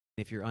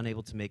If you're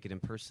unable to make it in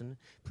person,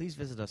 please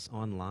visit us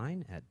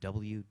online at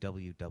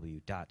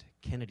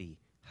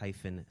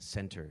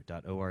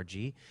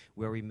www.kennedy-center.org,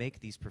 where we make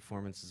these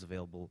performances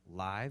available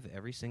live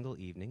every single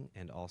evening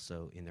and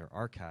also in their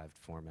archived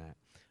format.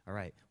 All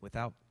right,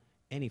 without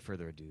any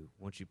further ado,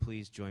 won't you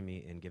please join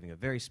me in giving a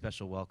very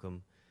special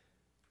welcome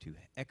to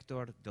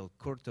Héctor del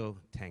Curto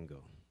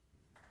Tango.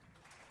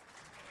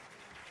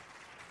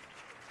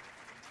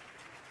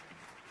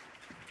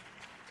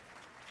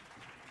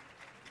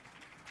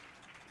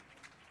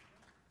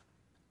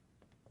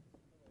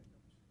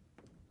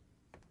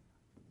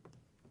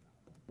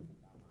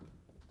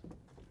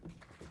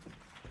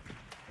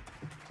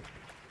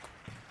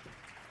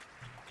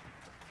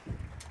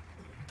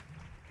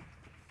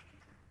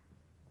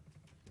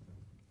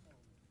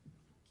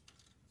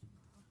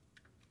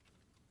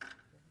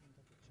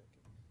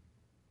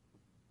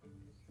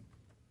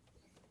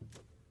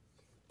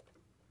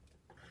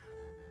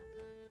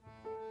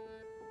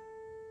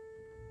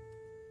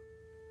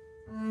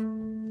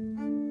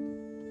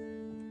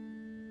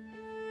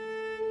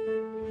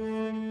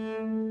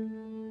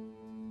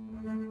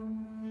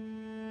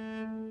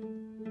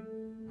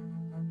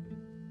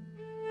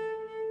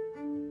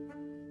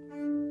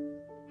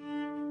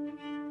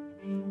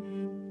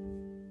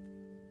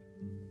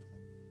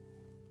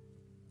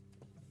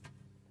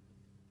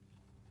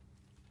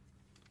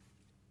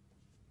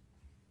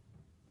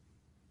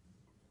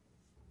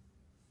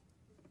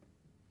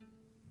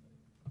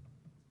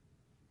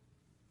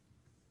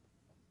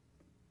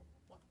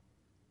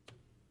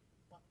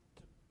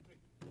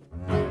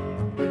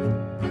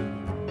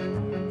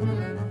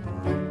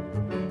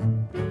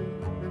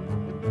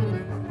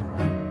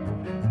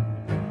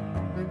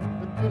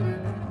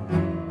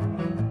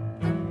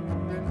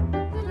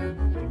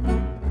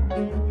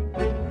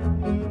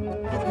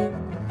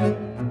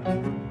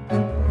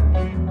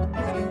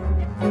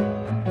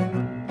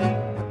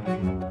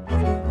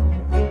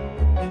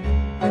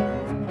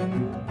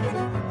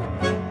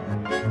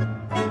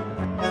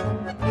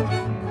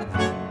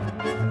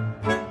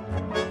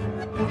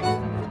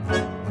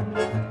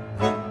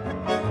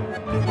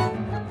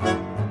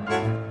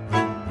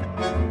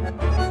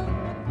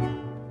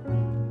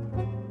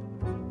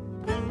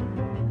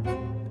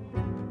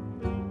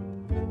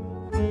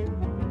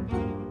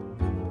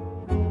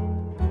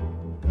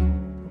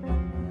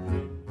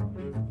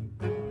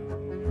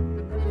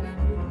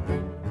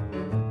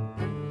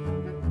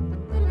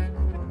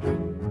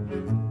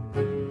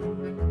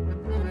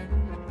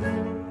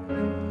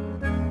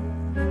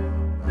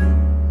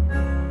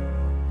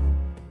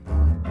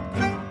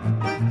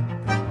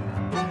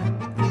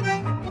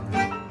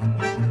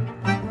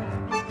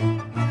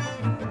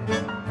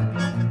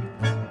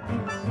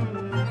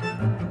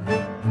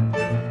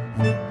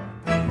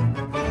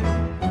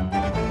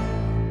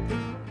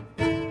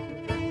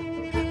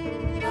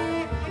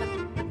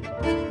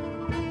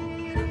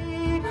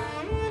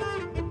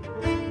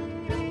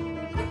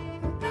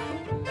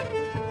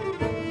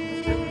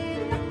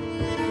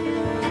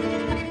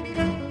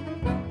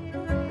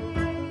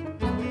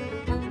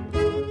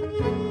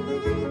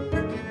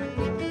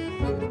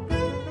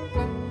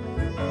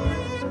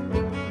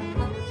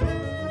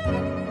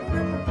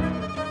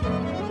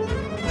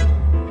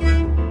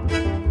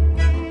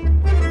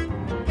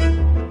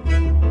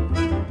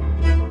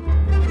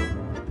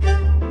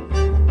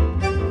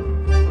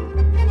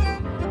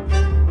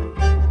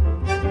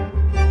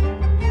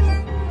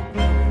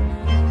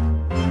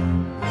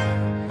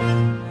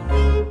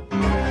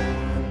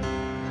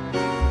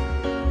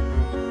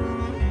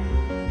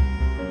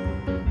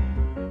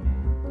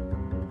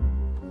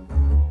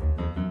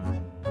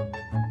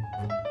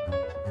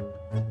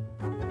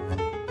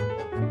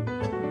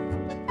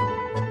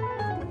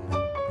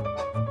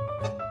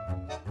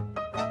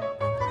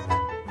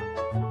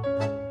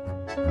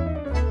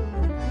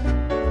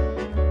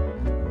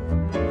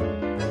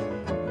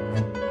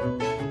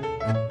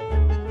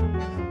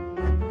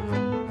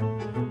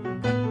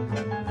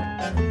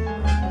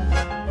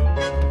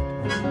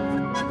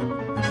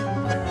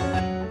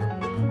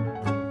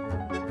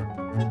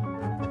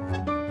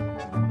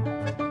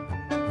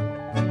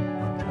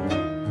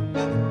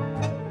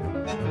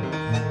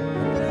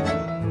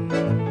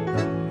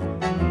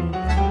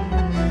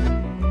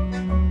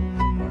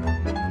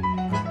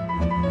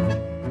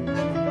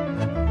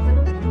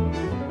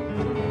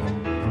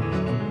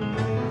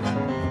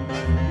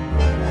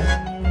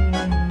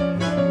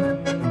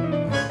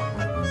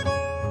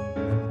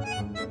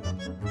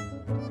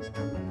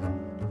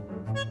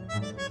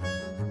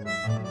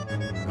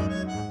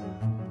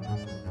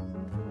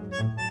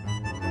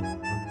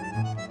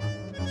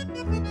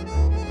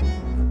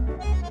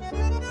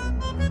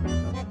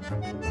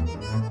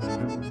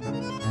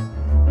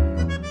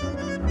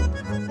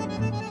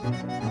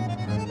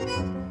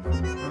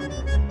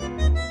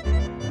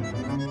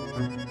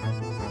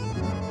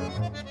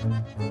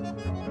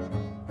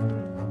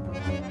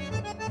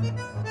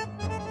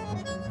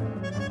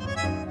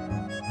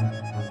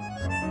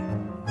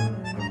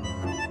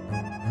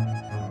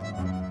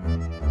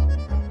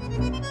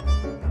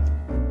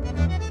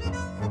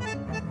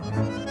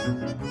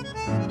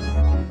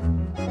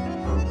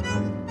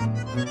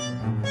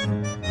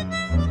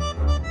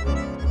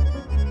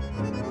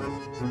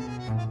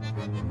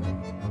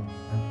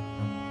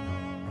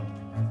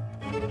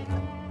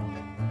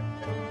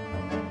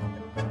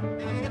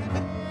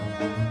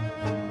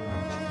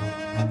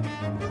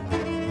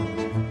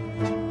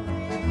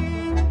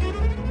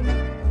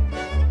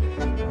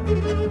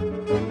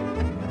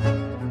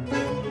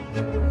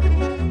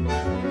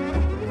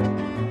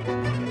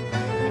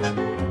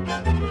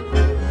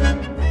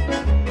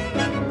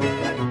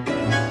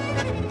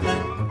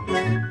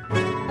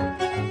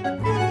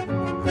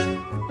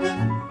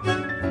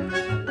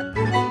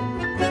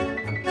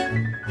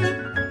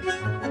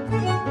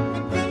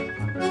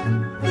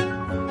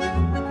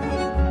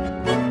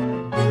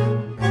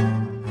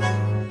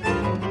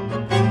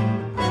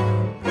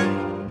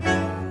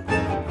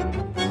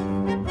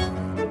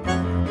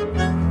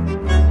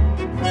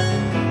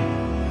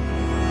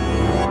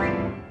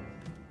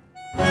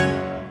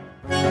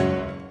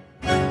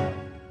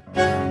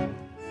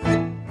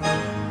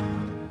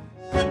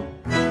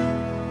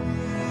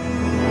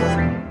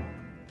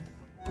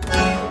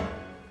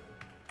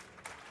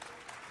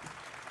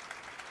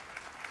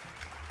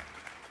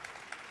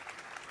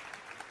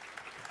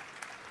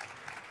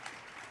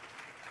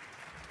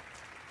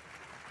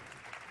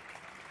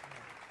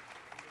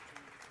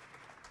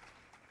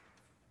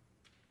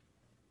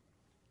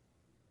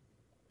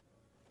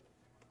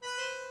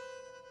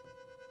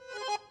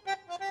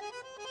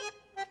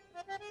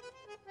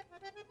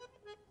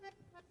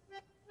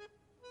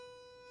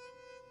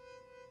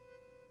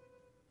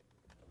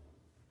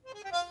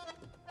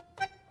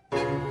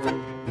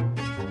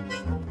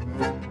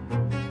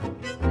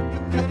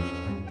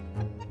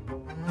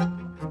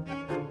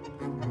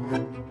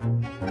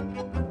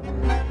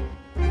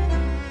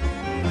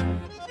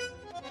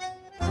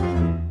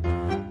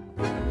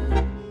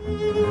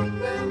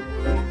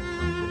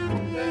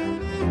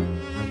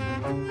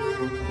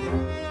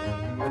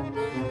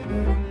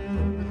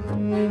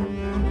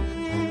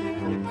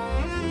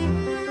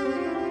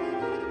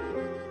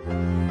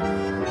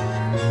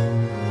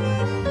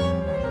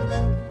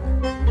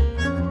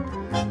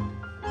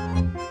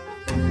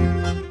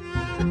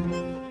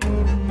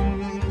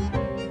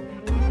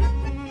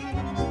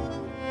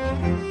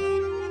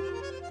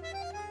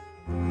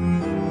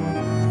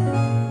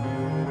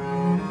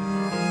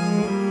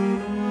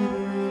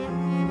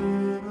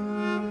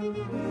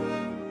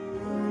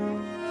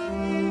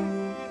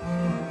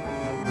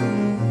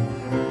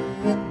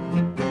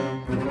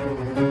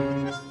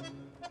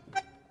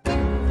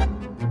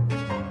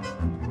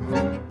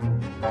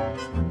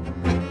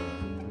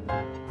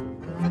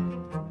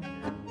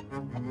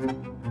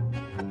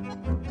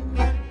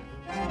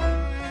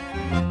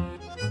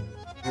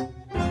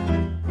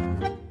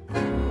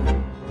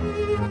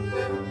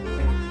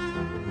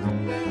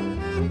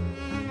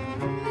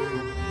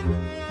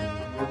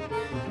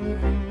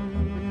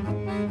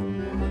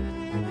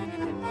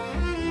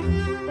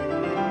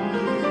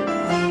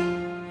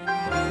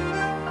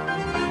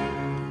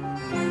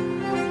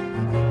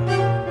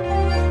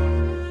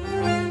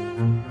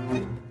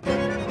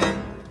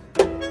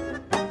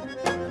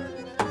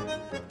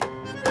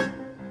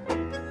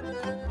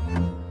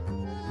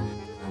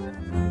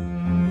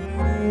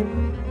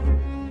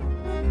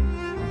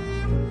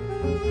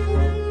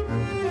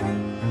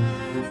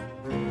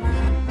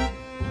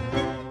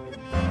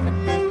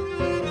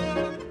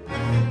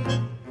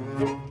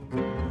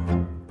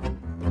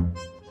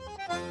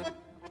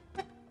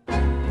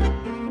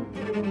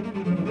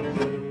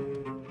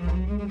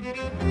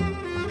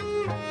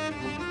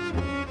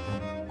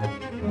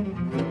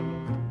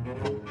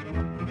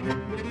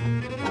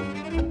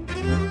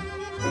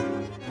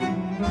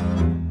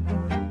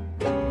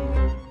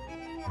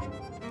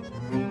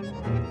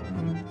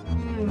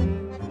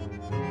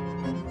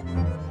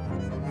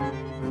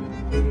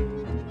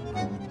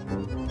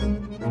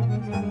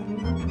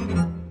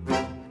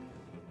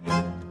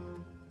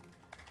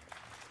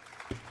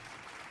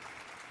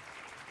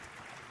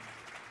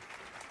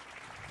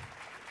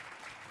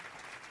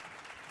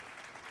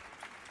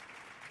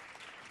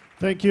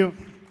 Thank you.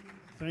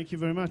 Thank you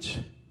very much.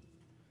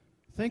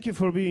 Thank you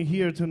for being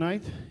here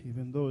tonight,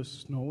 even though it's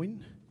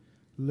snowing.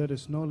 Let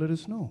us know, let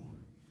us know.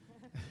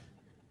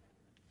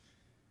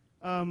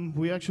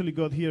 We actually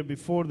got here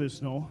before the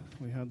snow.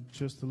 We had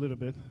just a little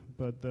bit,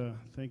 but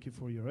thank you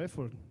for your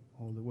effort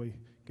all the way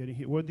getting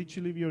here. Where did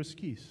you leave your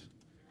skis?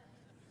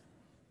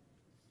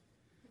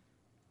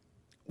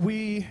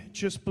 We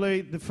just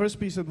played, the first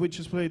piece that we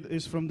just played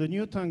is from the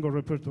new tango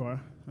repertoire,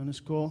 and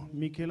it's called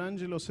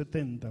Michelangelo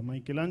 70,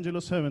 Michelangelo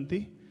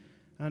 70,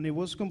 and it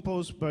was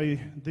composed by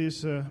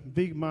this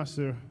big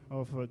master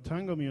of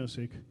tango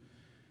music,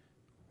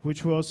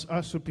 which was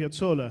Astor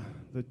Piazzolla,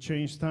 that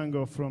changed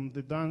tango from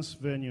the dance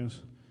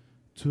venues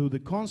to the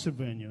concert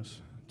venues.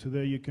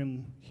 Today you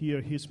can hear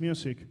his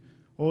music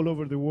all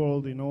over the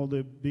world in all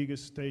the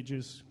biggest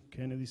stages,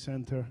 Kennedy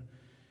Center.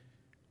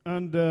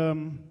 And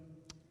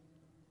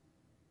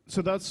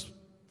so that's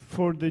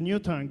for the new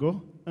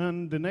tango.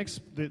 And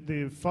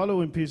the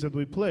following piece that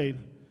we played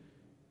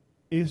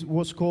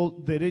was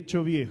called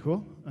Derecho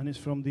Viejo, and it's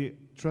from the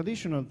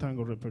traditional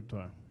tango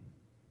repertoire.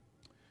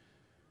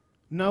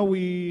 Now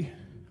we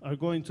are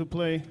going to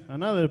play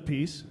another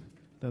piece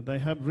that I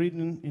have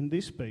written in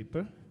this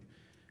paper,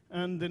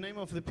 and the name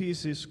of the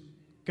piece is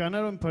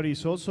Canaro en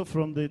Paris, also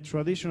from the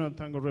traditional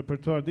tango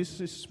repertoire. This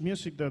is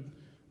music that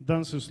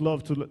dancers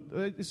love to.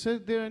 Is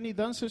there any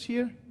dancers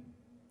here?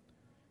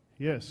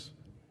 Yes,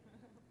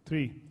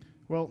 3.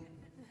 Well,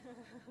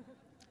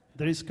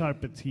 there is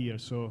carpet here,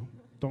 so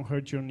don't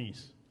hurt your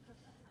knees.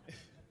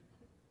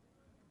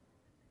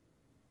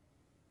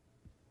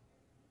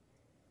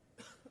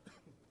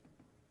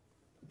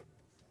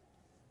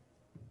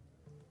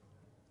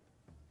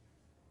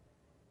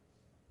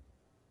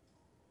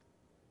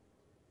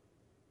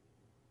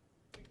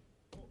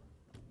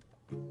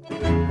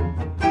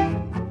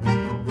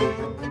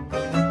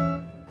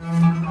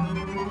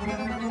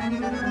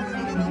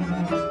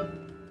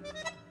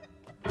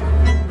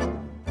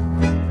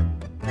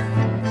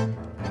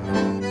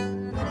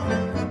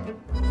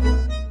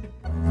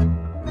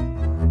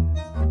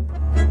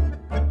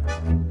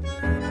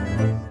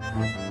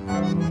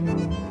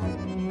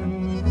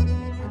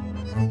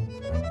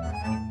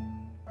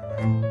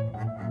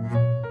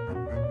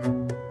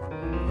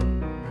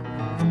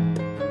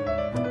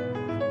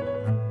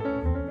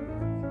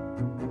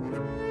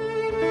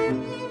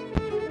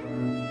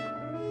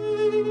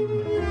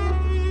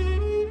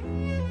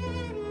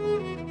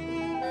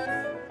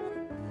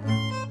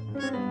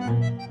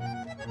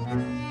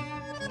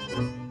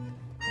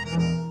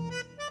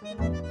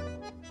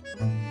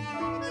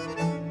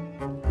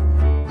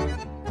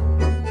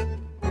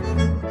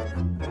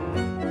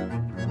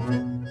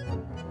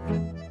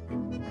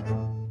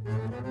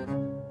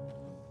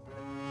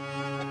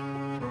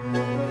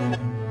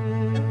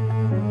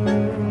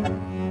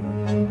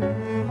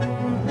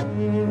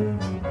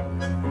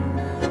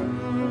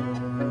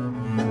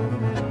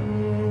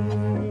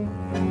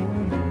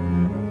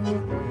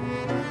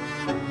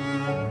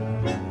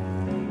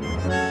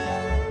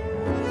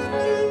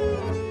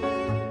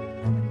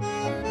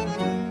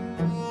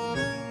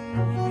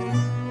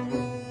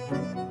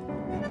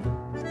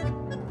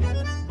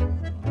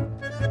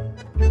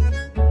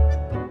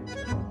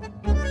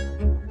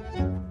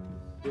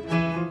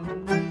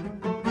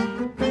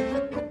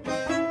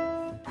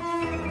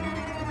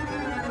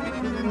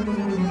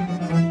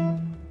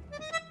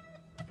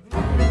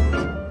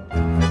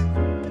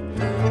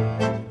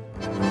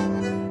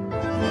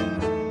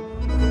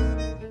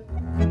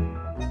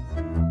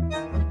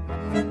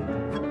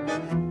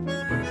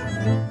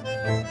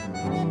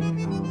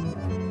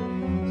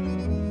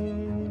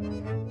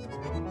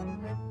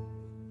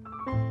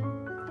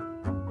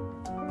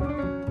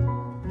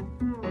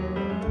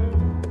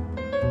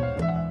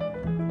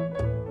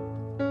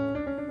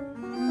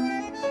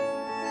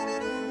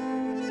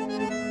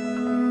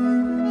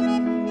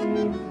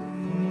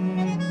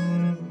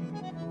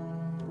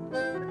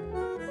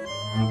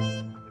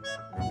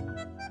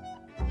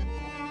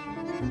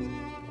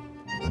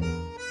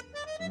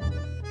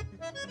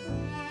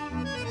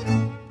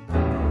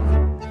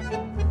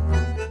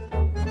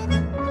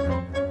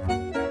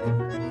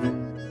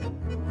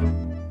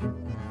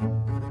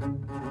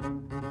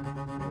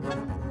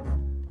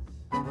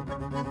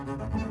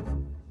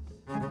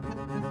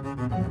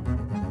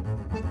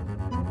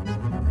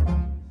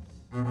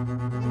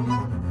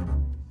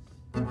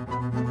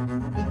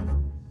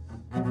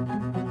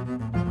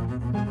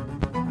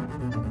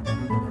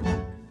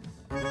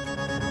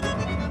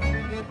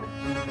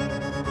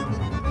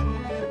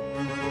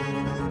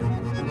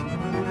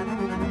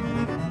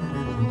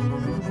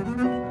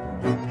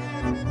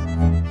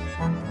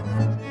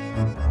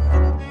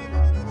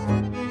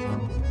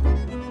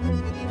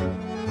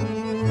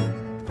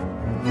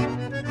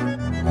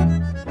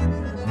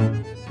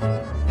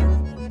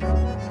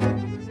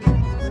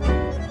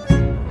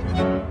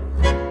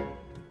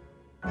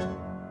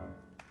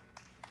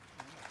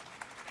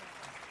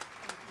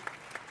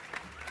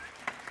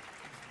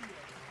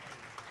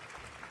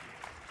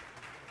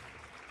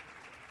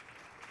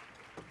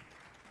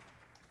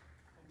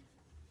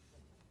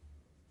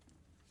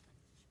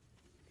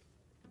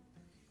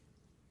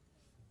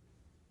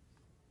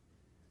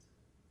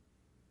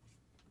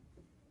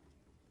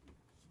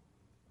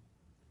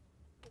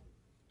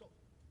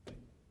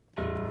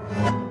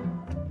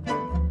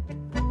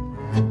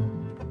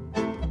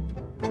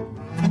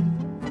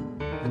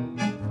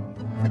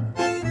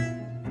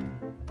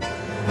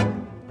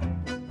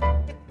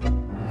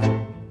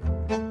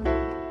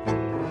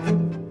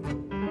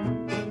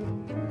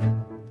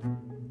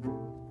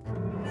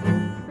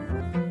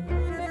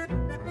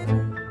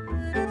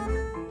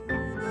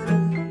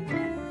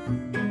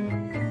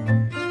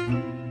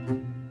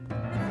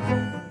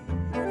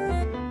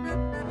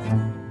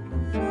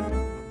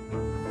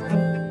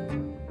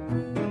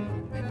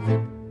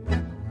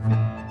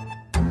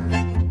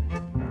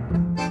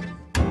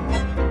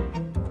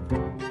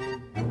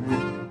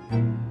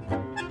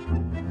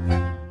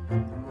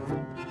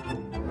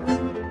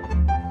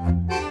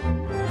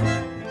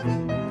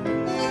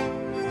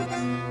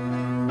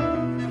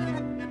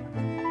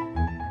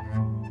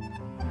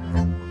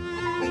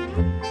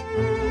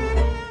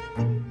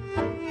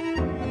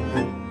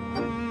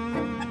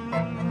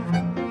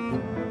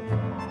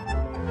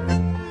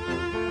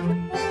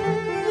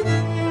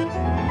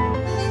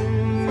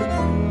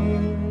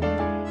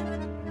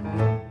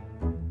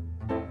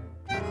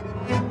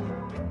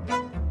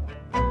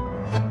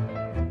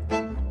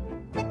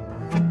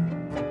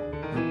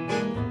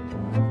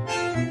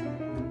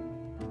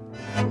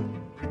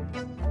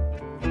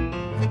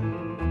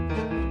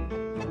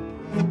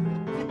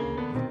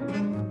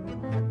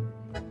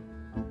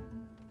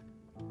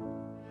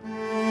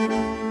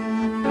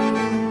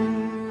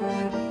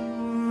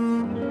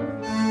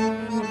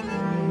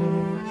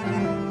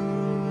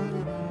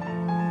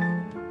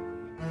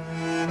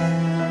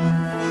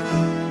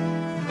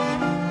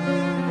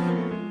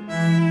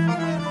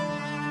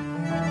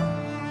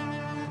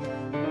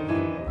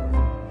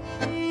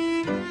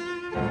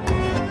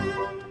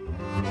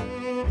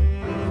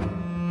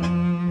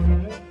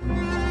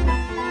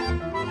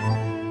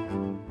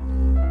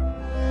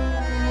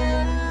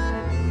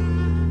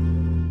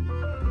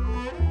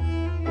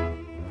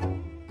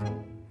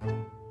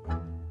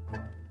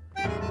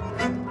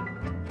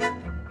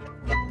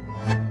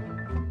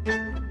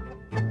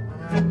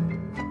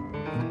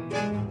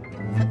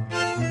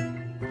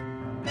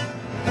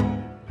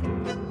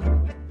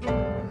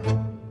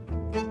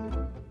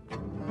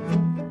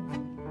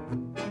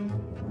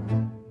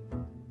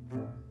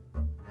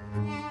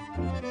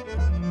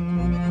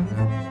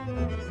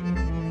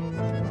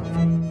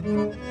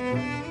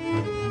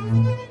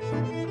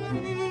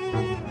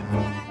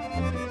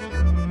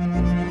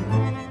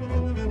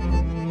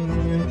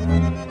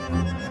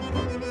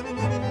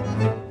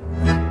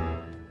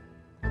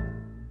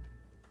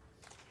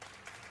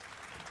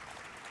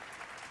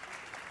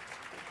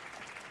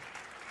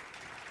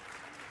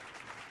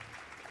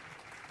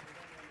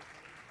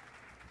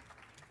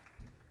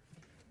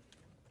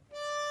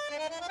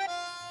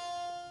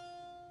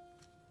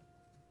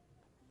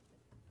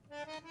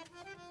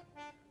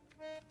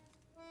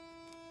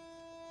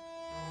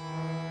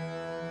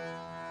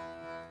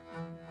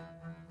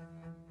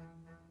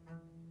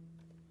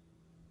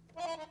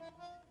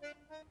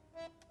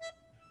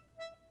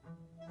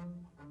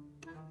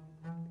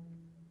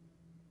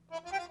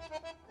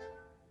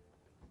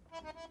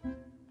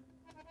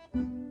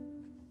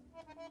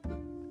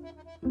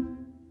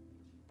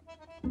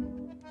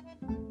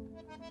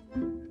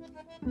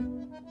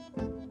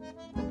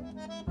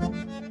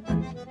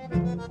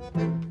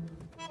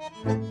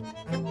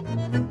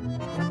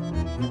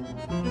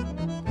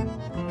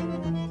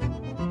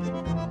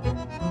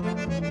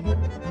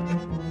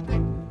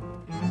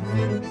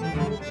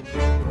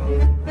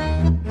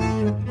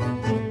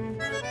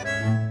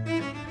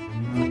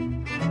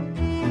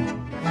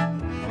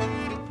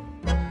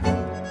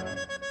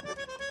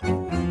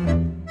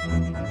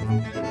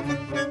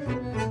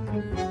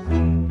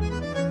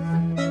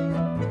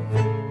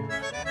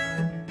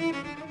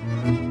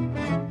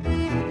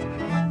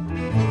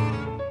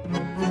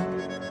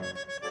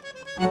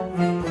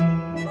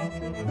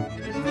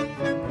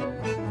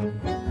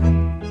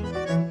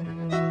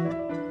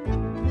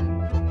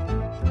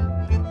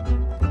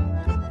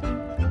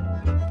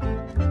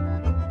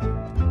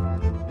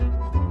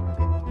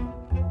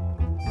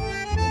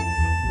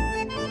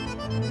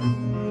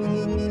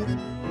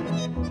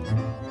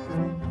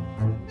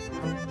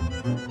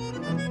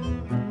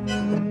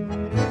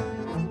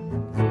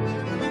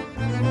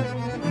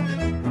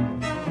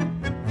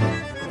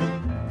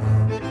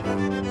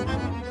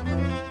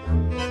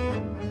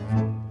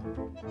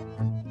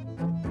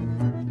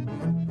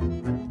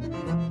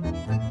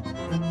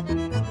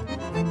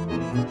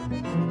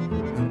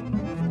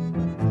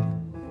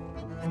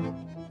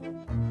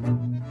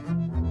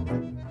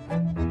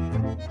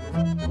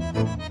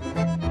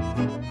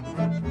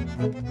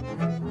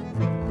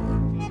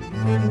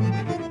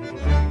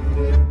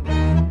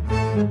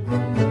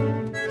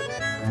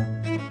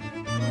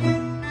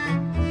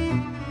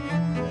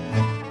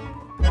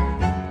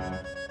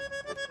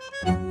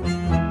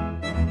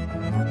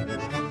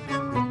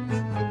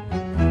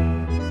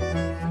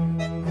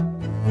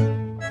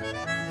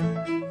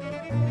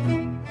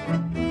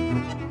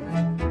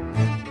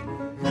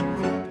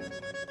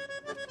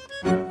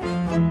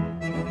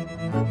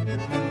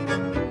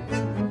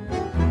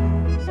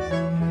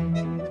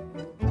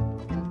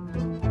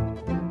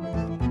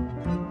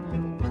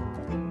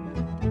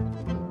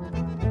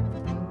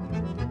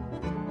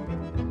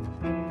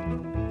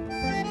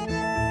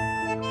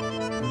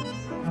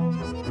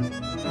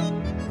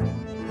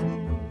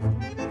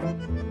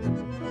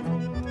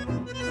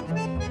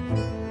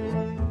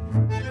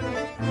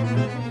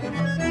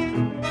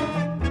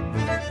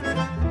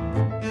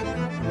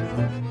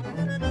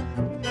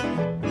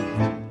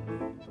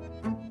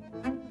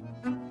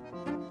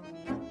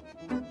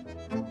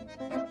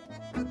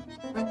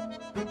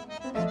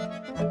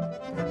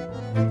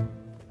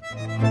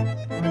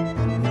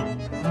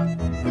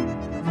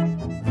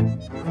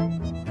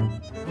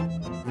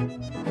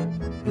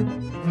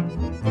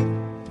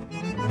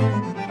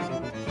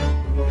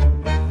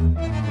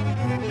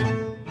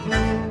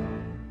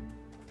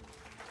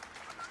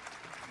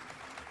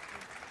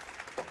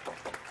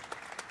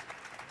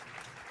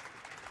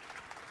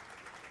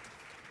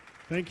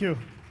 Thank you.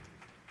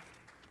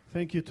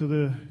 Thank you to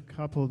the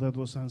couple that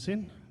was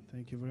dancing.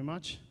 Thank you very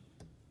much.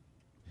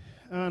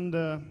 And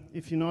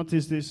if you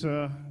notice, this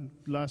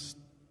last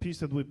piece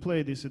that we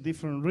played is a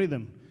different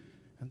rhythm.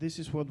 And this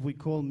is what we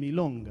call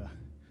milonga.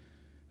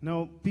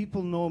 Now,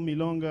 people know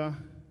milonga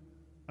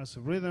as a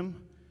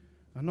rhythm,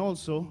 and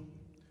also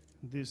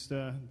these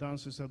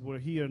dancers that were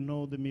here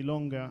know the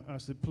milonga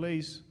as the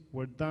place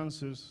where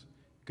dancers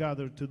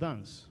gather to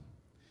dance.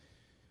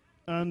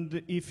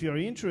 And if you're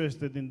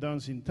interested in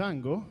dancing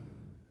tango,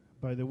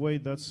 by the way,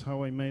 that's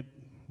how I met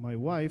my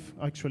wife.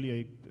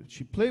 Actually,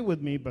 she played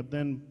with me, but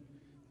then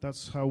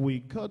that's how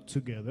we got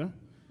together,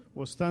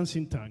 was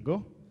dancing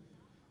tango.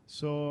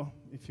 So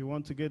if you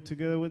want to get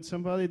together with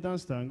somebody,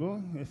 dance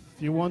tango. If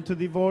you want to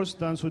divorce,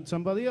 dance with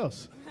somebody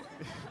else.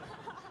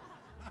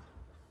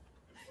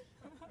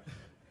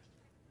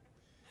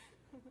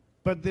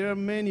 But there are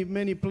many,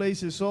 many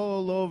places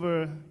all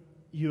over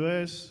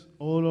US,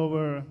 all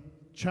over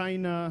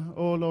China,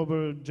 all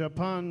over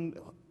Japan,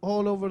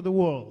 all over the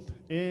world.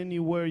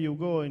 Anywhere you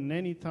go, in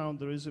any town,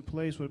 there is a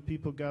place where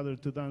people gather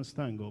to dance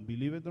tango,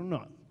 believe it or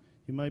not.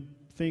 You might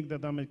think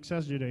that I'm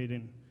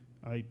exaggerating.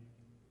 I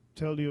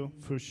tell you,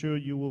 for sure,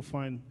 you will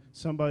find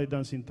somebody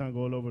dancing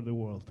tango all over the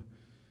world.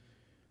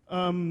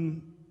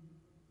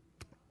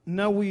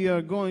 Now we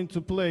are going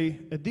to play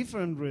a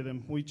different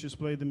rhythm. We just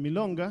play the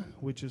milonga,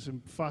 which is a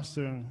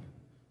faster,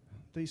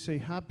 they say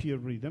happier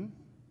rhythm.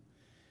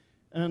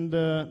 And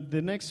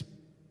the next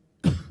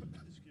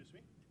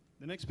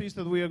the next piece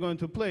that we are going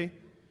to play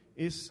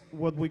is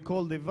what we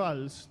call the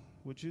vals,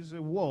 which is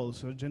a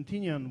waltz,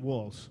 Argentinian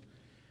waltz.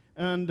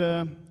 And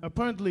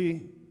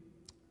apparently,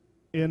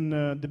 in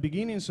the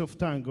beginnings of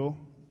tango,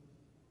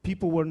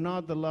 people were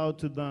not allowed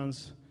to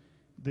dance.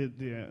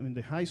 In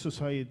the high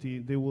society,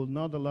 they will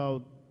not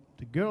allow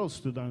the girls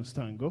to dance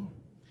tango.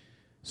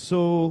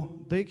 So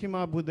they came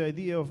up with the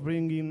idea of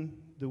bringing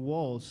the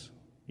waltz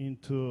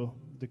into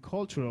the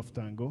culture of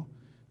tango.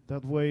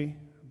 That way,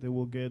 they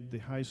will get the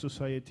high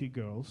society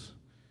girls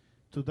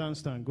to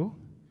dance tango.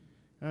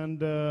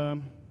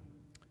 And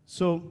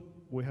so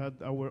we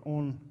had our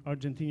own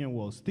Argentinian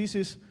waltz. This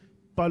is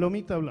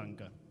Palomita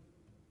Blanca.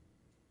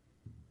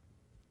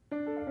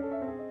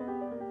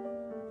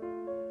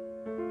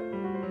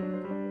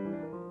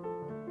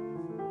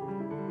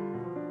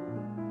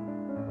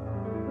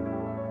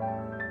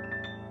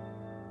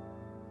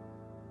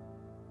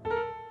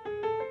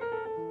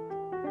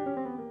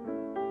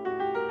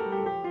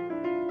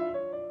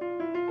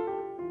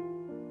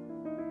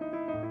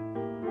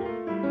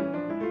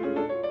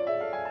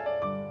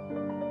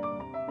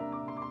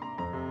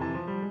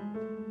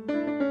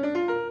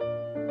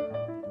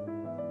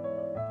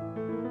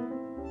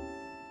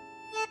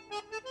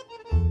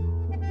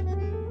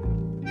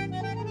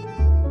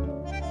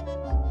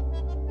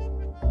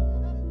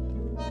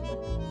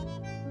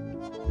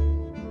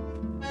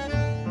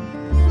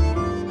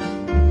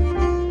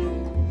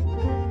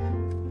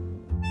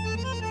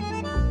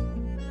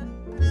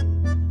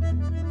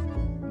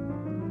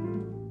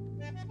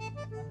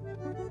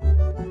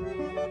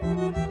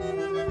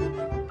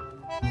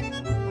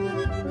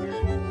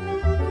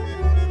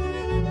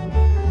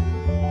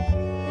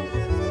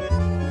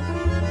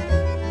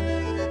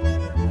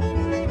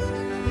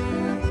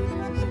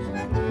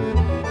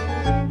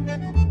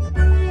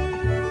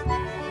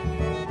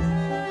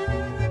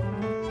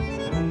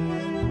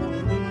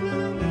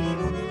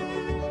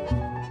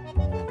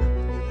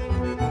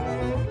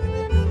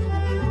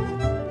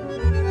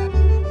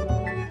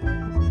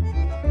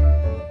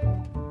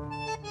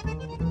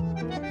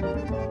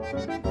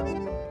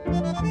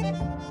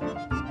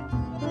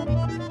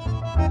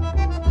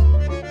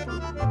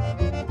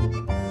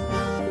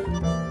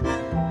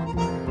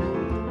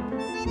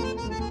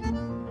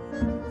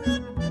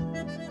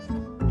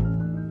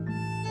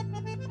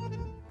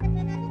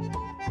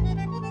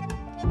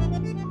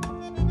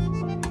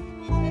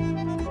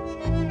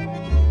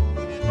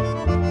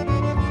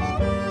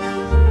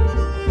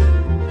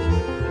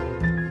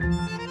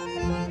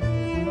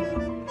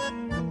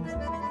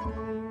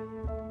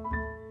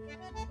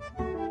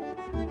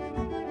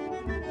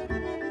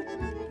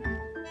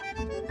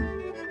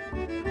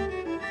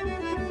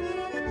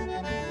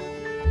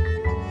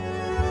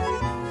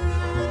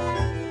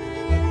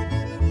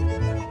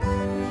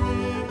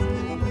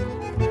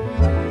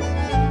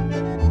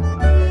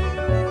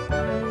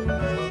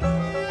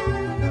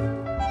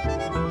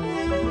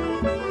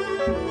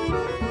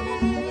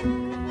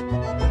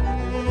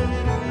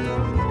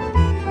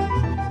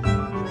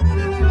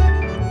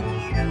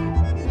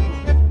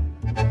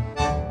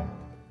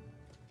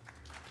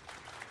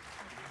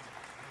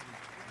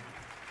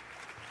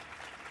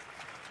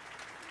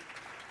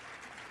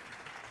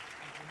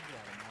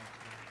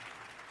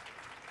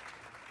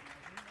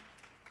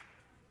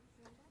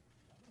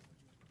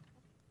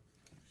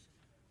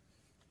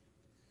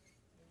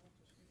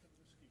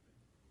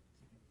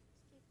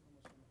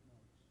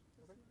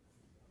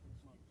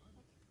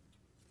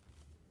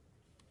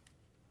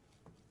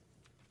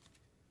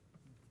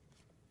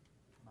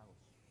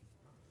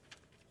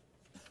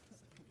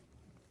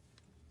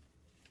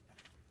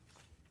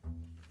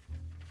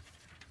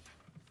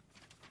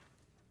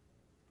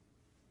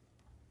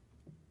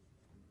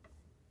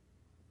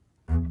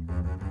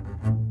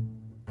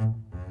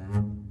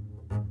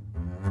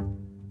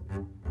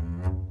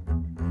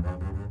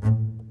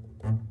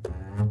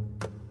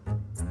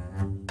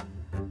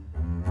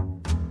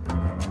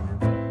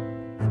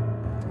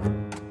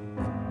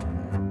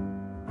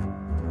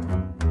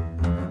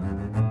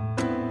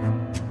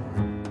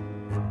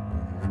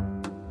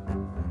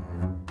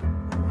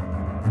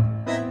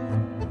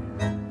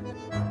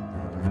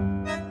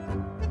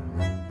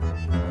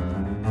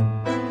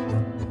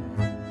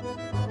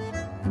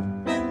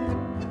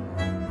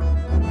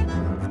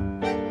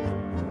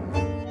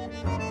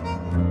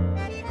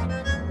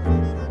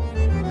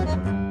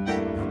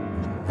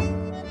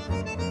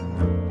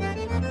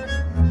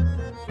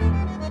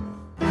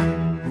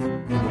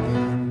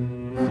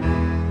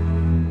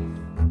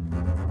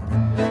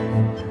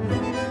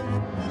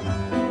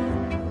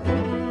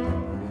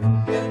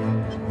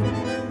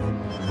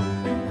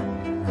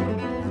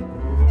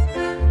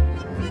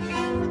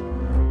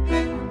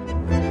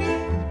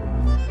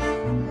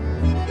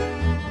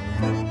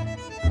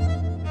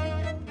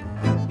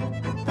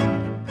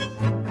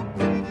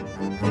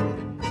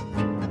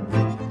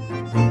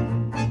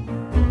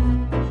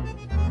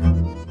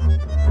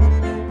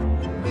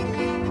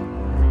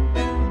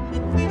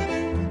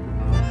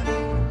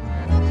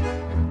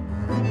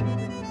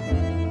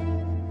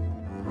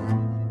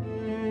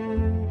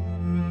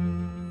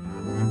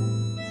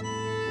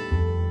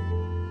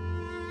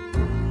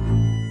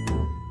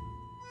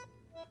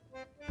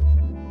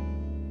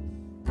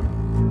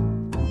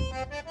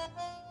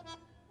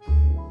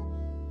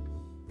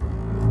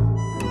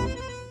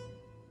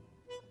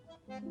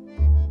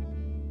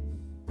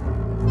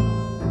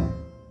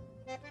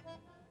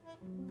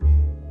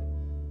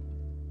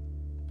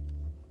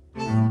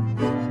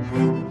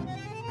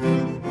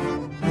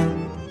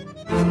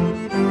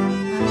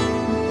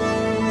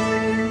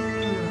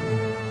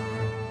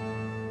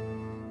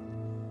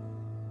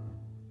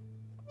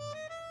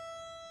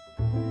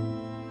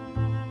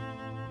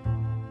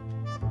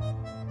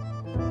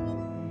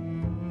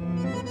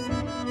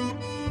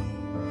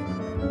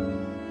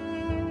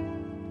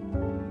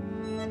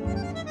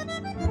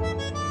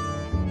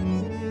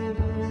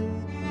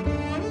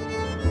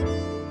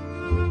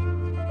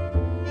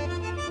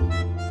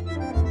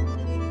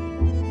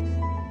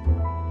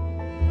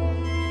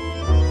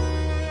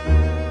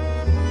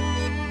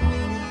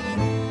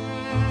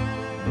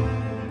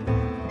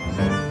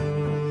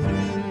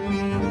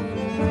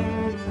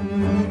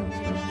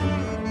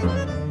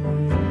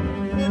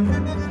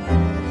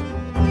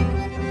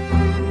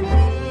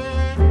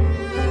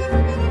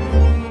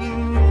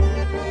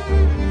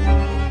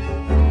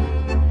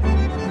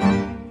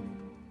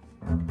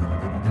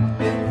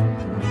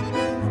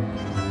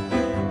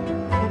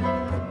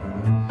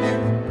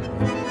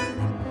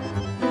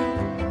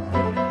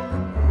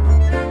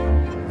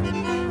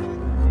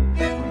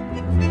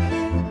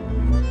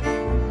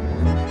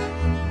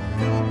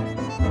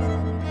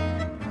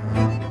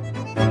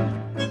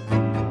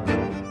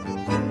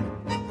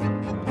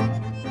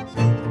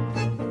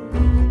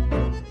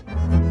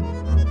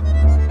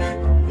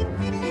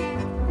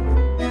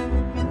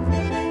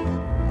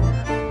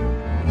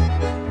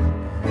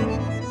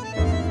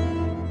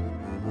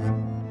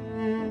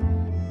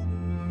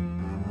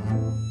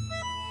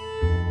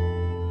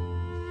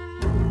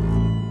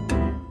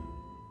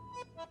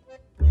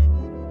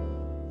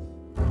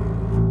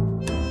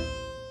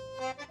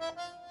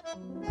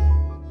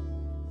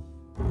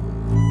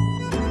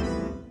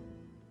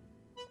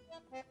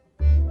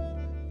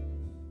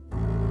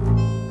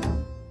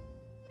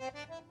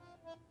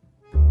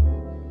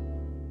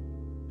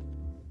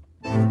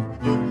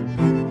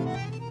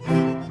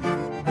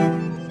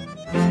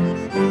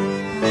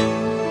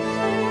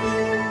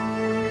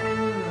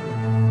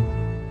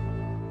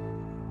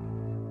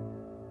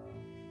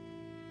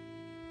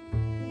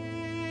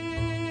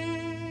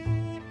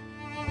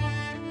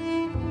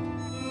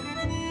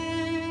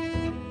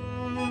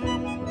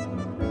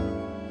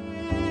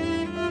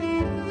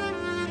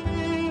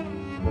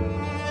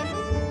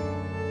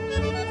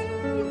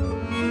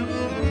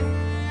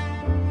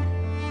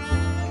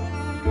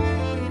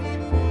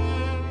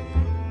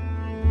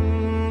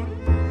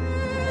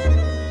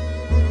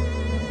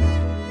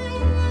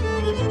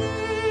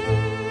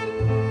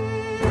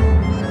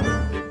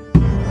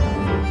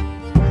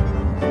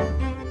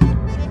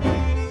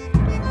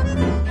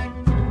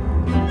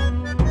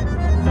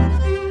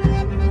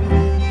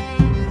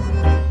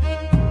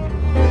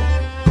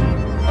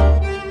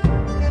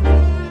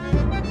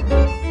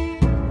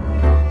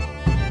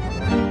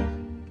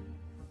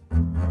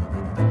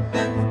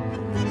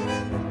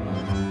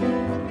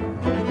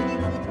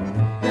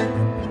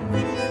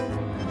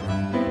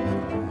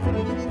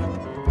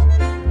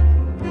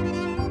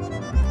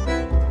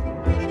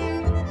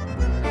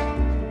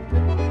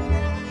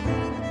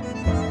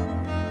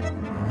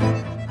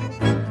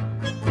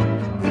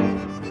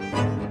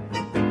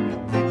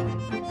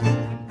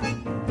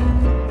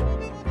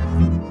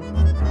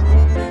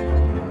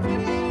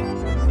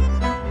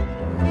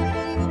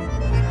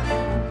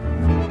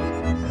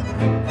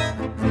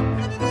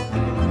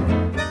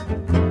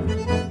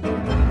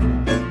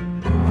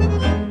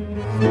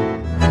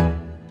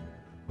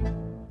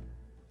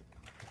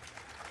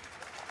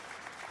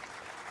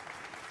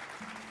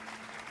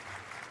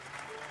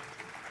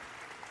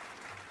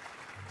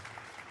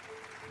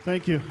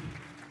 Thank you.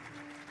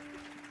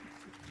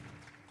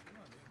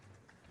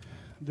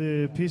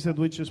 The piece that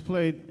we just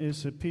played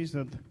is a piece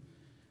that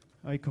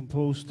I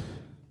composed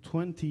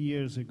 20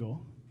 years ago.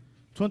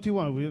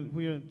 21,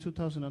 we are in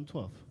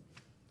 2012.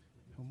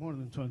 Or more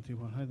than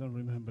 21, I don't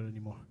remember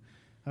anymore.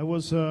 I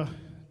was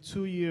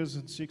 2 years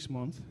and 6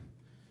 months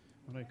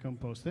when I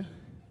composed it.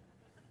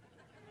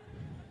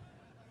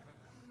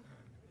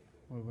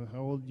 Well, how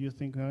old do you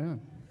think I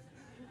am?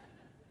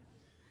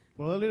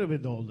 Well, a little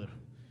bit older.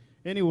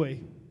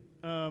 Anyway,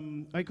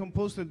 I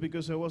composed it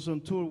because I was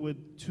on tour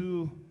with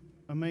two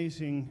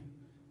amazing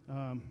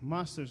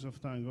masters of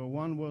tango.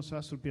 One was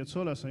Astor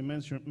Piazzolla, as I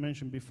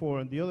mentioned before,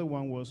 and the other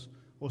one was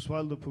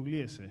Osvaldo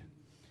Pugliese.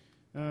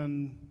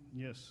 And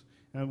yes,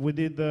 and we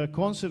did a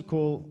concert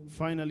called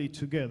Finally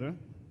Together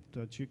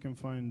that you can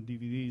find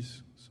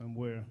DVDs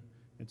somewhere.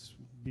 It's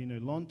been a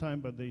long time,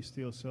 but they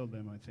still sell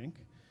them, I think.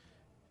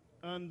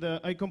 And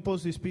I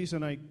composed this piece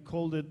and I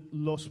called it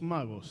Los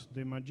Magos,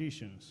 the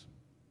Magicians.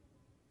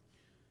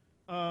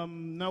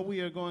 Now we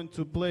are going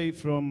to play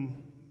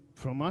from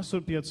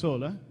Astor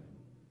Piazzolla,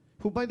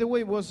 who, by the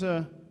way, was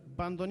a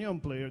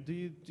bandoneon player. Do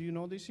you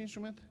know this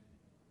instrument?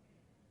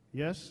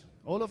 Yes?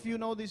 All of you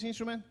know this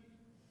instrument?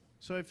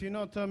 So if you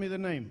know, tell me the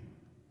name.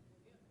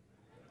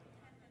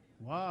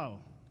 Wow,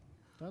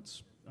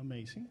 that's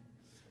amazing.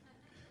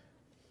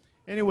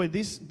 Anyway,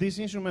 this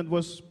instrument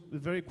was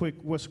very quick.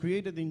 Was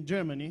created in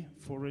Germany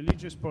for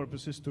religious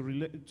purposes to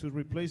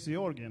replace the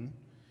organ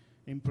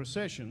in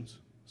processions.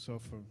 So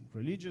for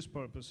religious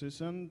purposes,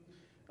 and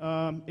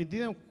it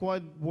didn't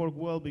quite work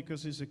well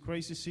because it's a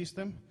crazy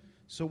system.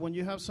 So when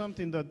you have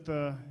something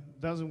that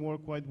doesn't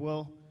work quite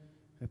well,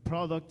 a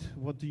product,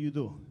 what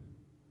do?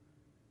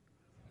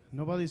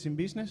 Nobody's in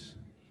business?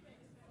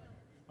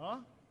 Huh?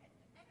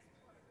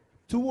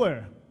 To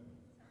where?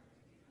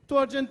 To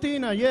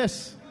Argentina,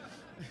 yes.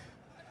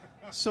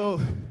 So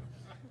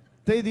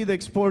they did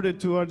export it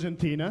to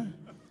Argentina.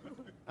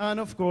 And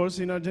of course,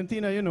 in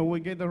Argentina, you know, we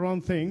get the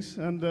wrong things,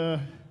 and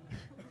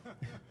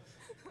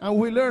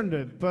we learned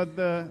it.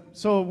 But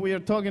so we are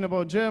talking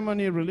about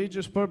Germany,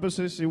 religious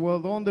purposes. It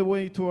was on the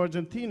way to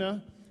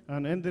Argentina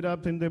and ended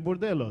up in the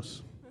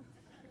bordellos,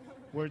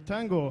 where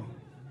tango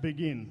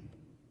began.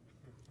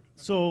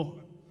 So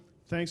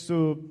thanks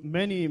to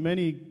many,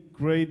 many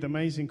great,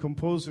 amazing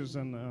composers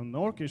and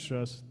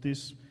orchestras,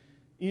 this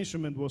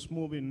instrument was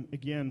moving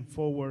again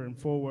forward and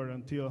forward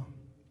until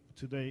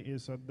today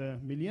is at the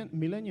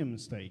Millennium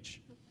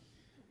stage.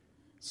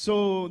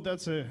 So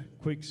that's a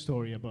quick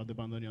story about the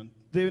bandoneon.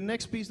 The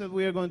next piece that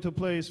we are going to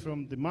play is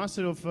from the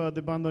master of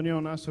the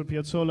bandoneon, Astor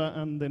Piazzolla,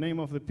 and the name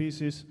of the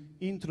piece is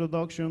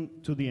Introduction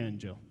to the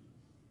Angel.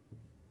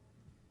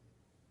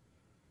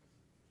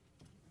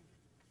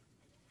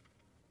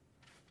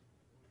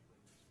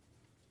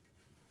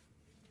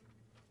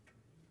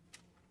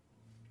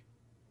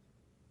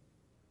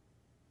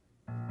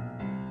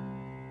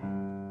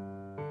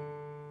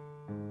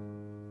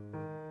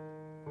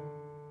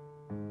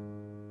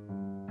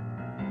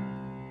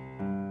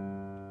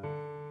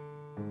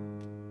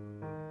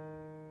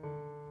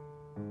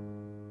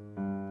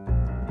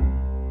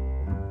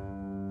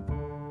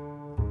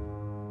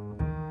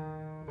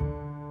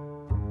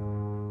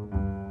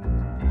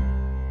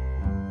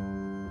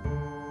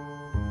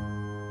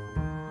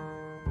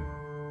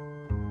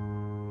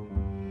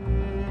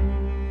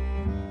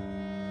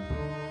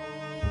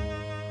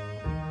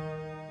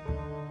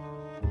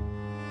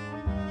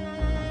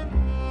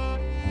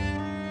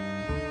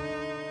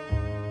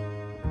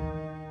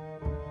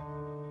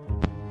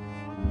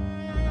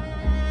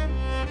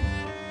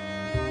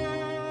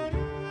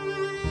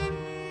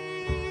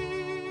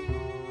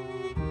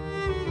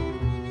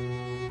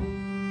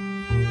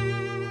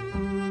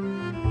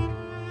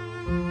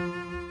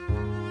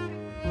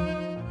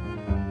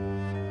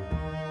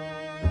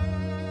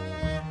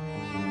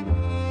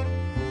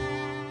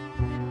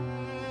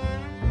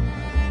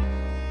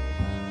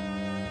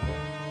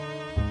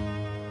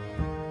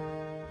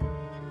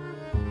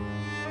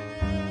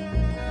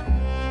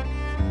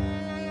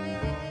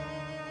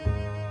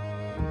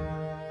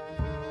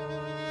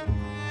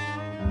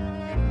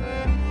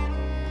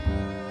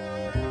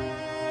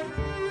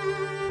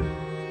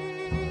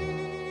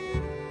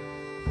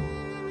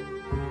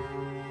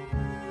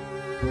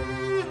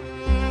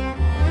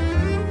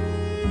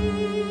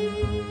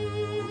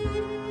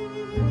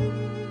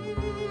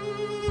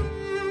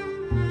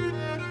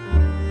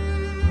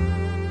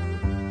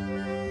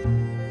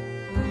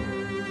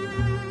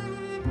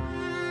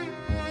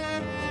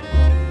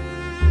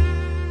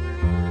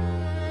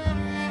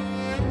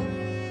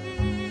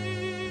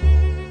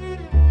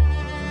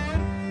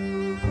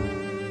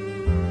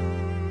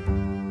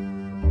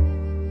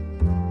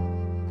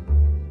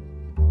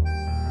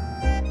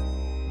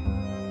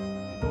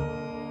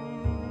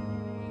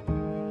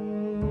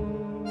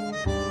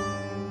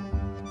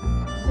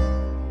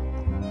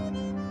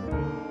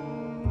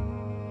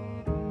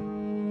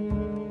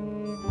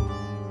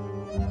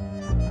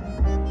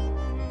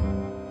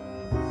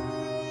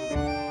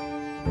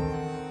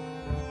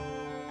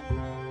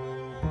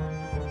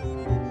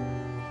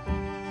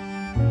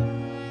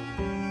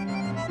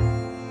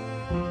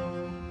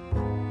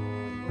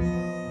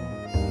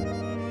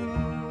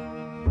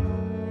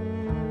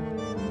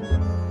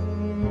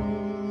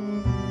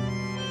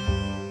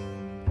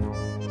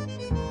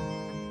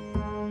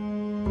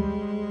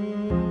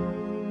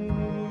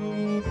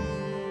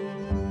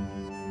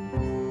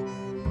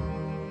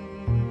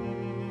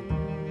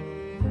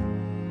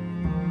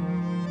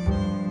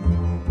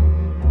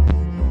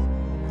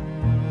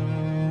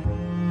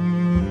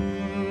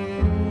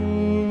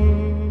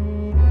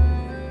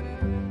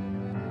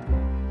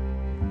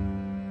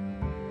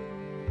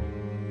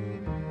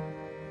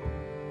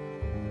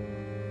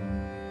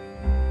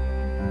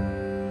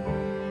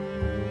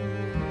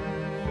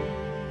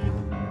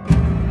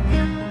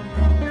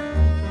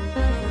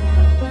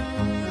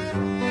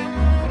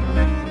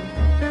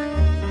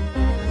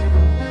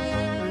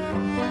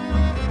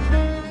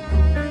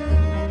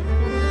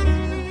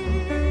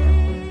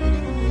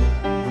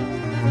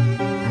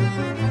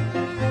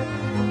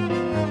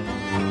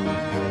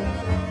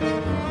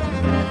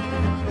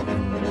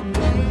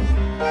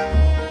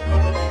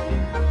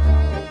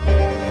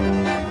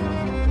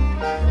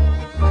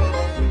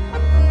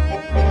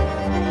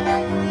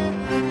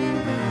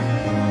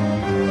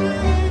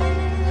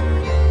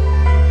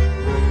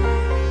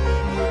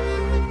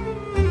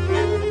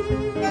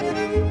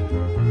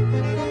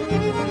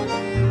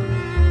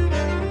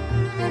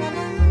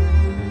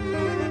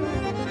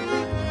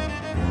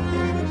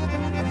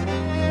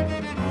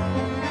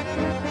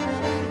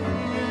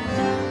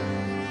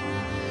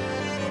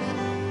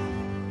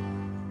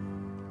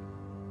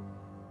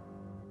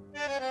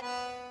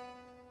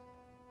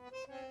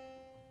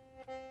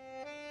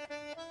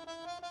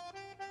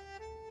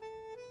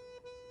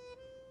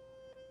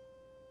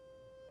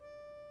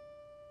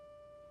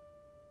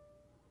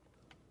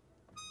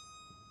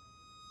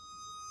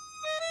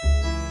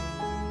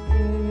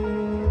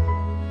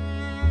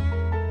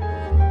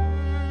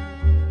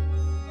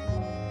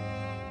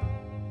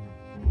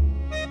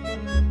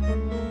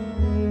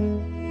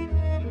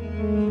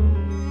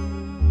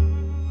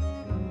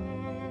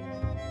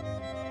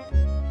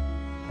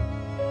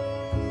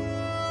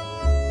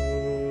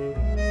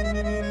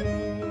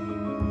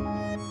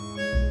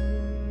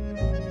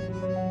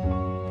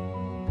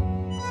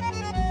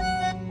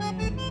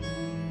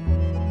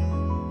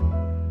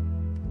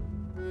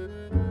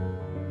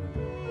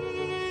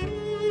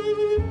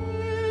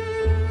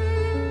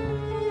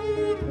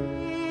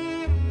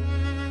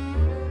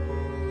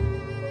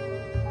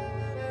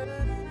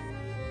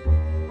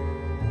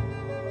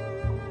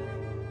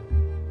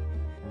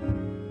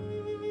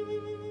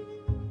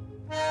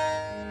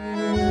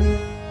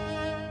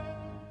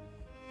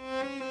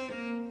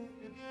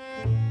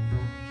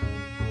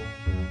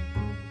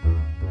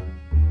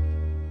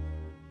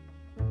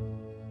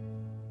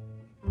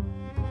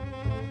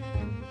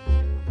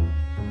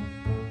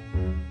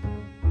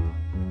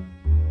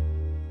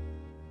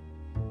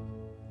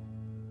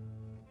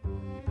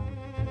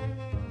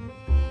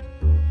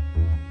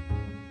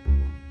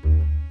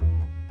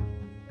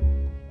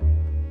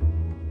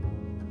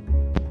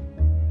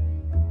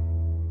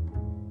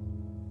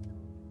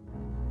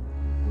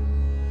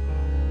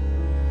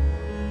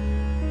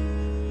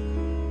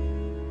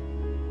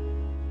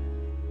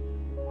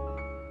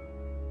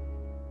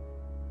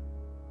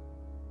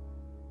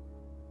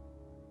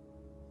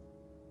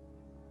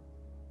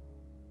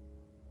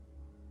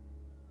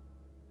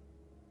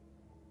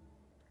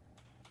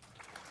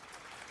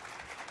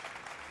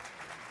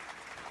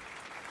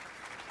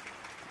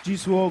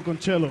 Jisuo con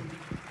cello.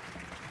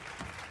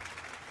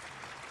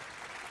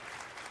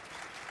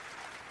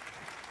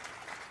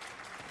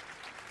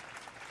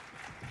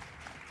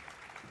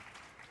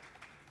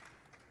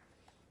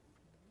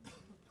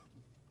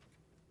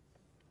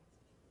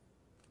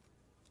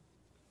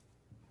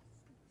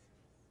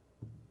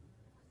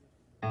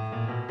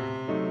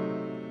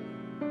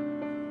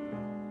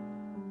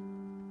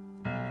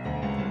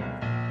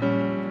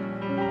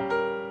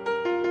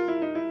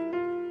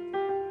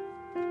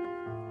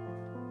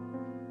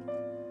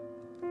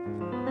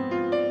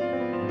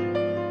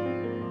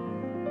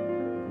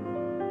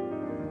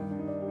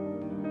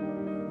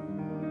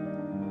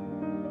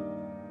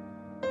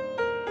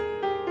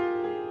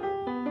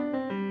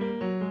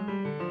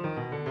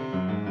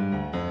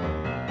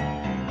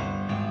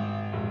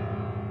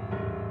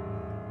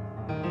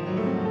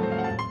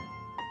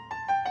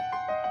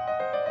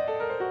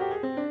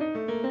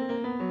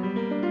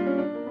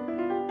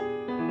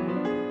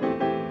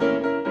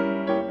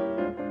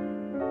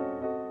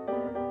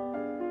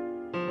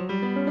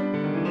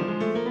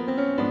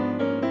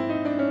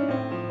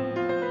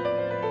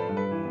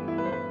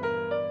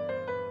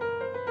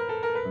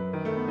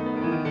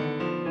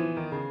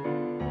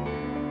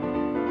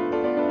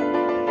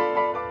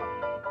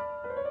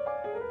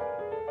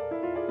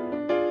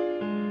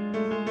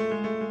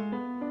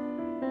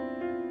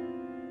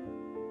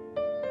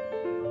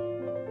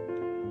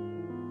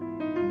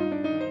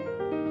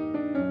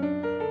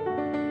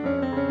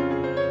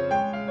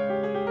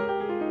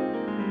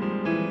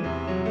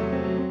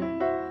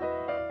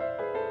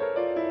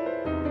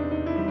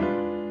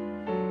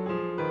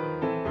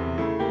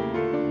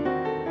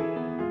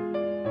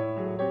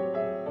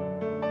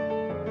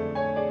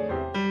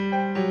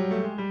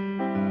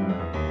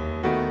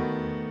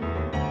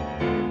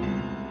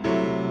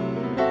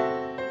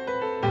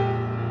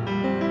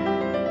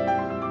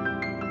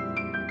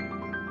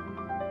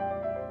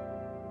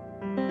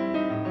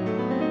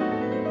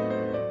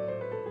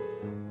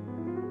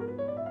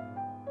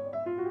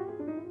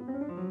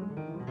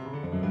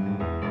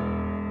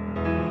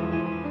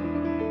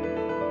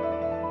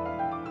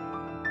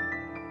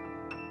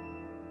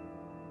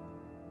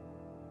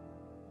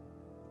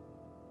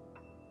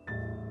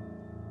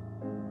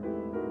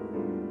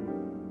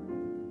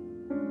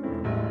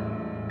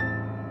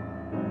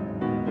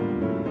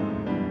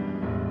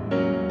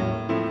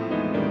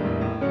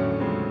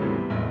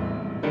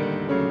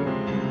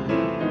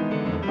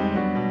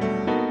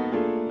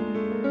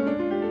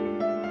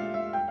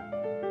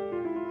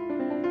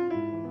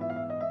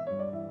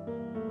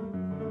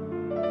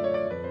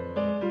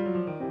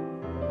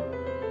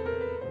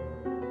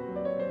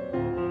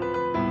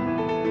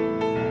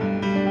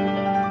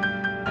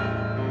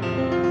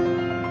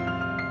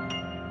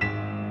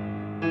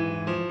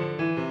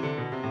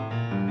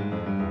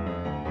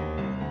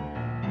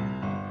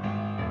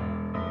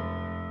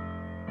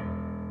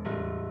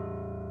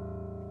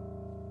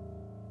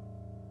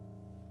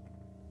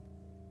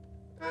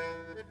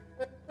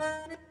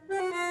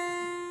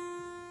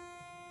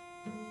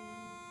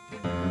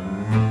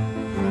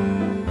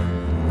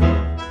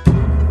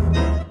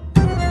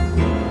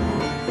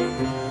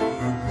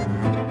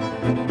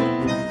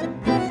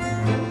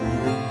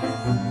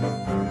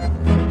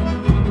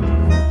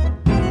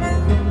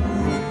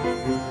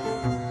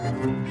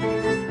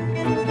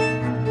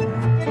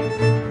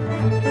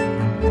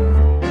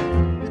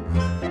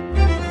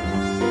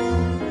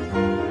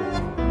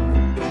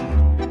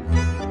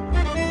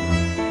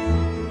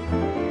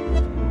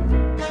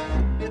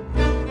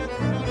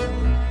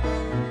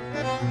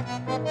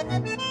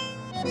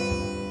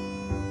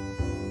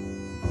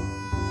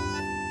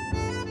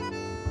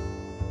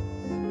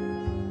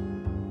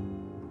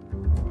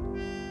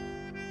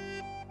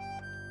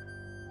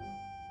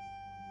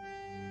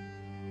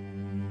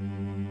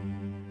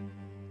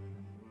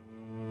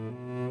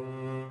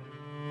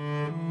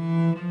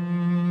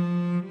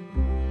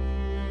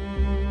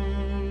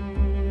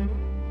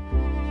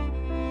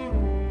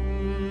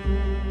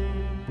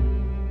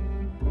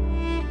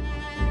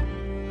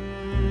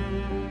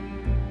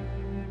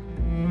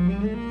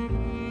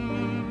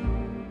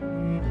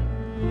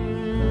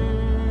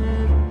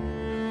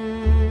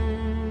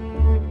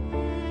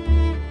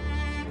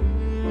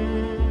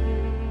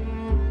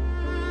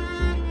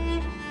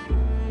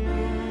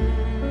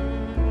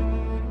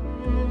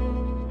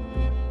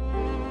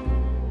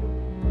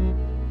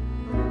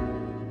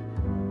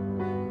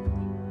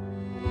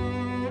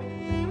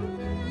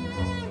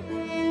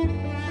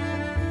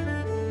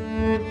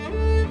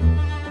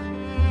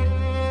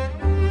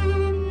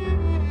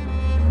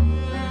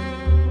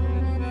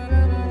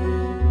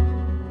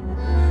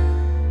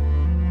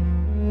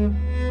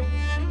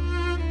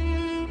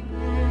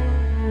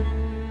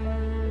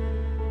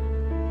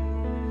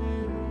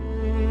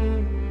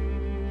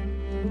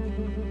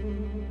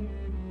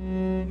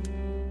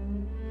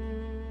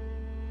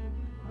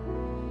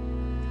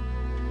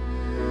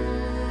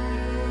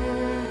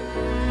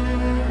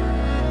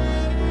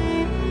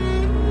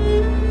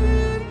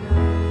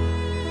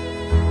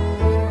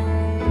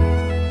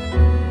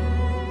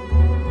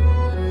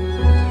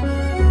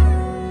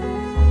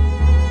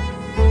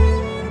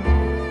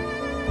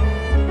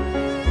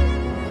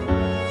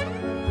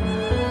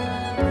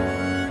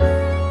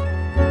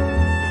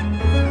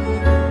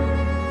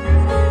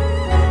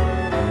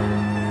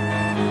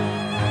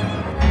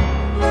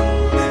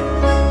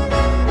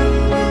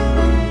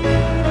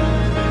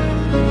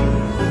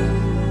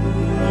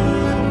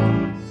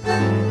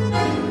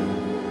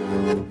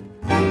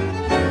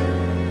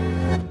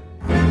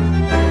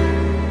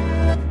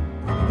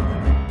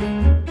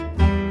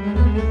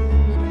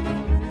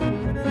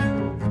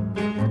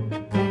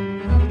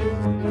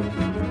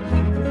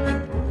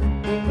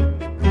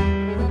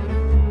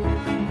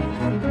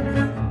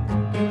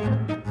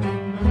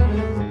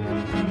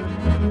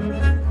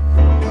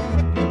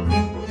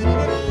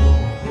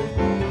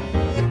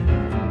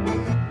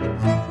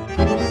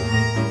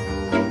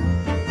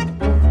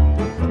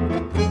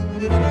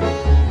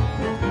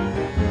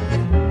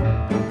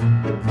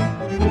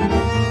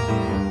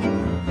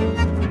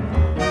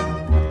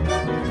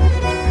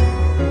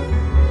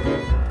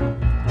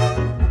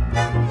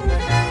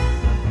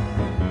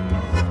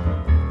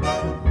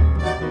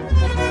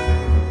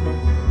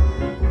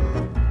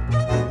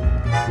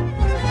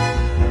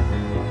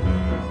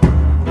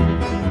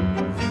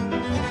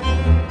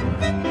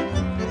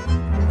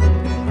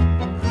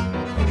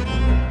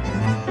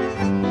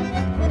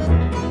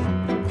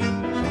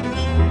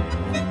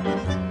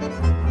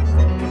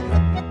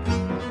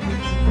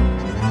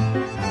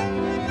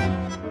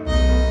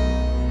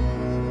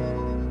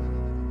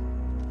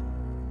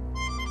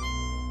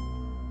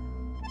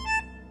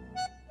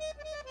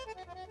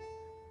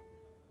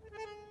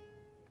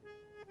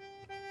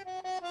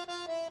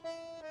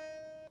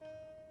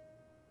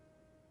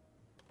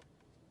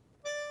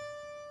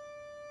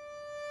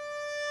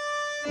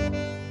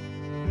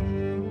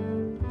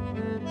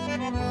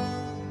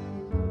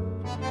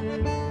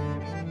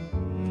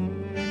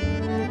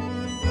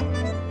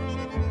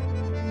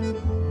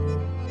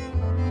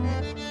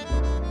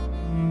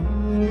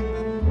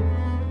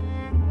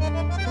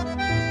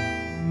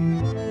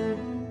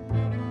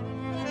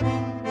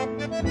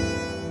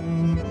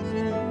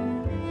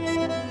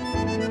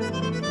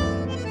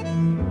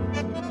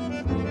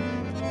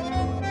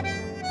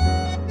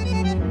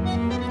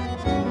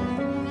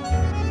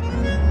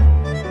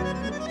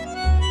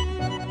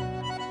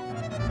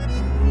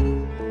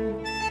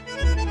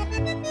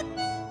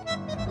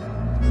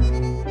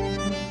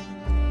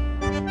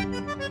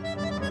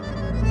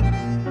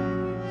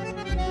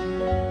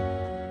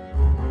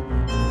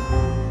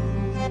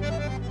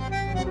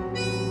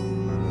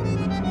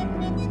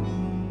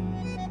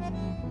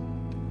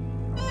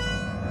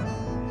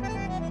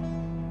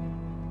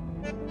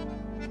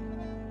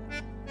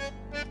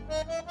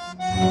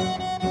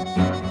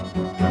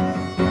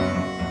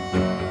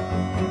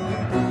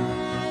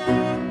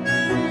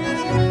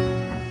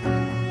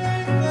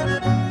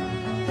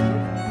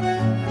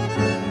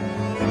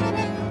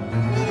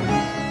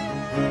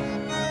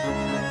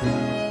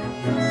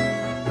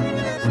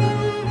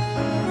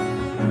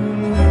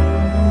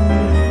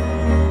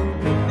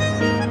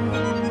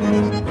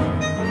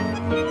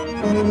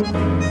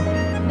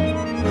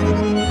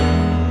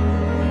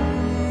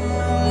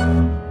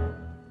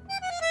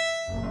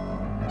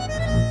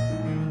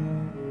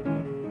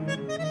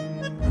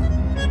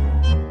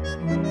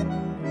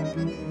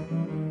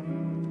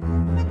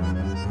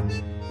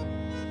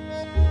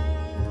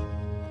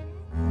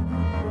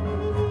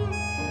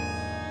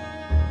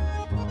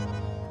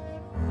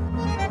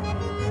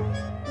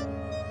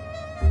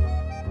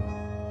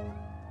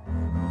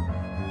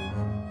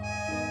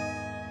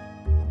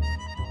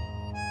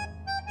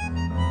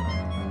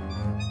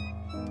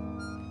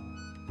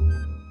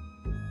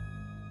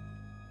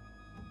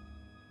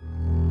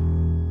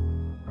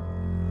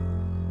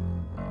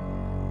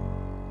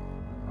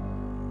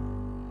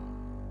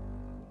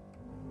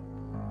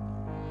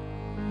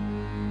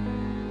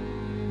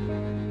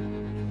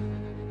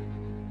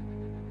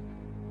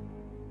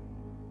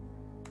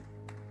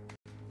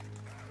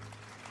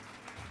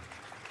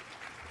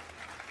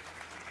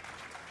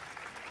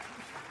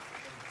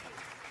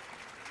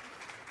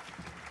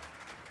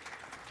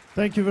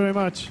 Thank you very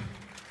much.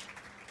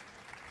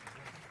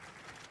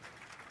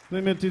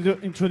 Let me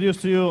introduce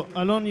to you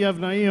Alon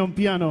Yavnai on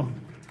piano.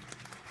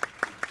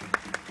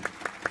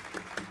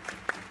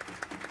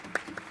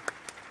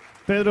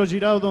 Pedro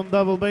Giraudo on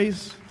double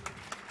bass.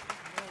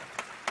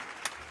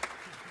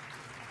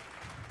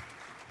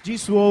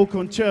 Jisoo Oak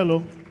on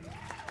cello.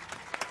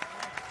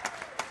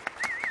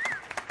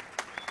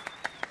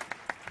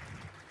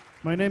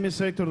 My name is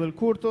Héctor del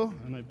Curto,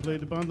 and I play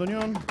the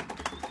bandoneon.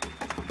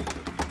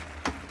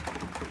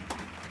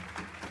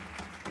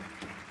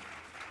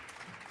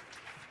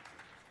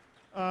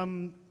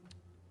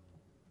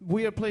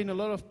 We are playing a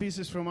lot of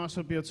pieces from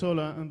Astor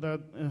Piazzolla, and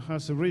that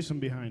has a reason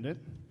behind it.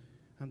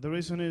 And the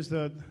reason is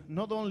that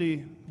not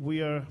only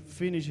we are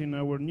finishing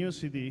our new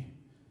CD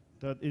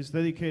that is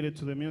dedicated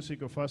to the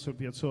music of Astor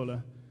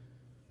Piazzolla,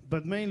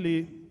 but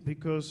mainly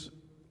because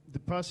the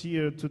past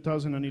year,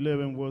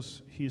 2011,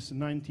 was his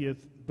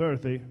 90th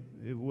birthday.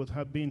 It would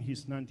have been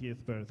his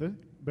 90th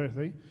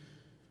birthday.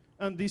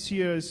 And this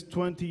year is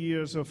 20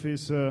 years of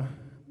his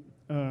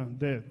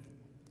death.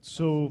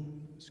 So,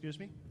 excuse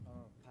me?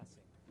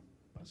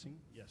 Passing,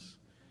 yes.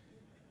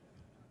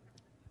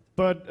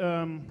 But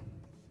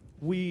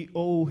we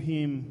owe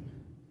him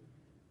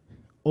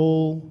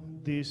all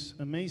this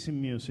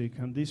amazing music,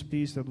 and this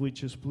piece that we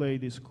just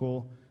played is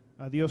called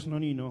Adios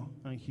Nonino,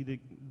 and he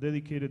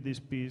dedicated this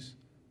piece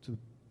to the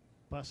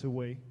pass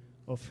away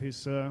of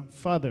his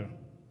father.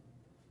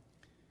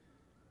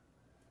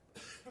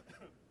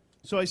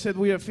 So I said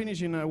we are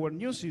finishing our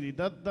new CD.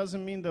 That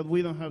doesn't mean that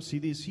we don't have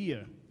CDs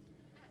here.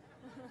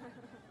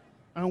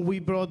 And we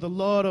brought a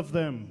lot of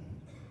them,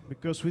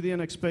 because we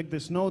didn't expect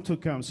the snow to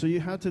come. So you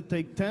had to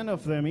take 10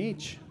 of them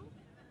each.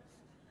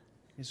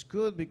 It's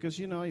good because,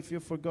 you know, if you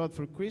forgot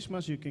for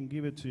Christmas, you can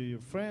give it to your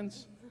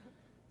friends,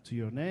 to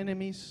your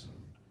enemies.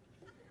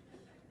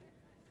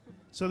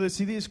 So the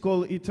CD is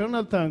called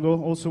Eternal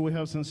Tango. Also, we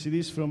have some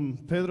CDs from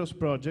Pedro's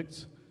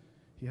projects.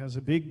 He has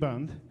a big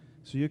band.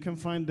 So you can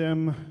find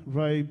them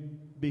right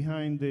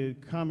behind the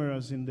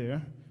cameras in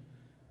there.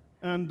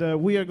 And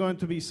we are going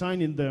to be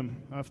signing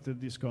them after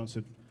this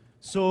concert.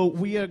 So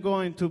we are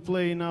going to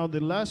play now the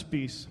last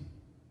piece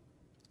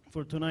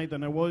for tonight,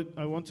 and I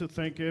want to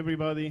thank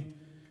everybody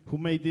who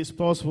made this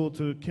possible,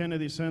 to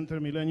Kennedy Center,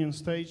 Millennium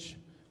Stage,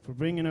 for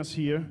bringing us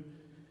here.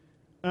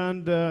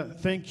 And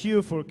thank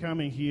you for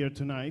coming here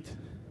tonight.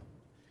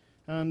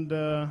 And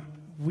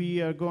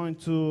we are going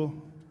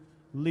to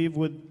leave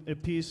with a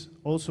piece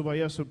also by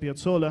Astor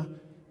Piazzolla,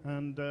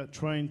 and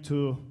trying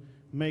to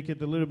make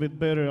it a little bit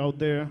better out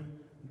there.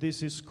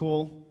 This is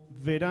called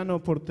Verano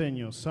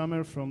Porteño,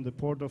 Summer from the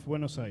Port of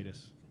Buenos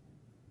Aires.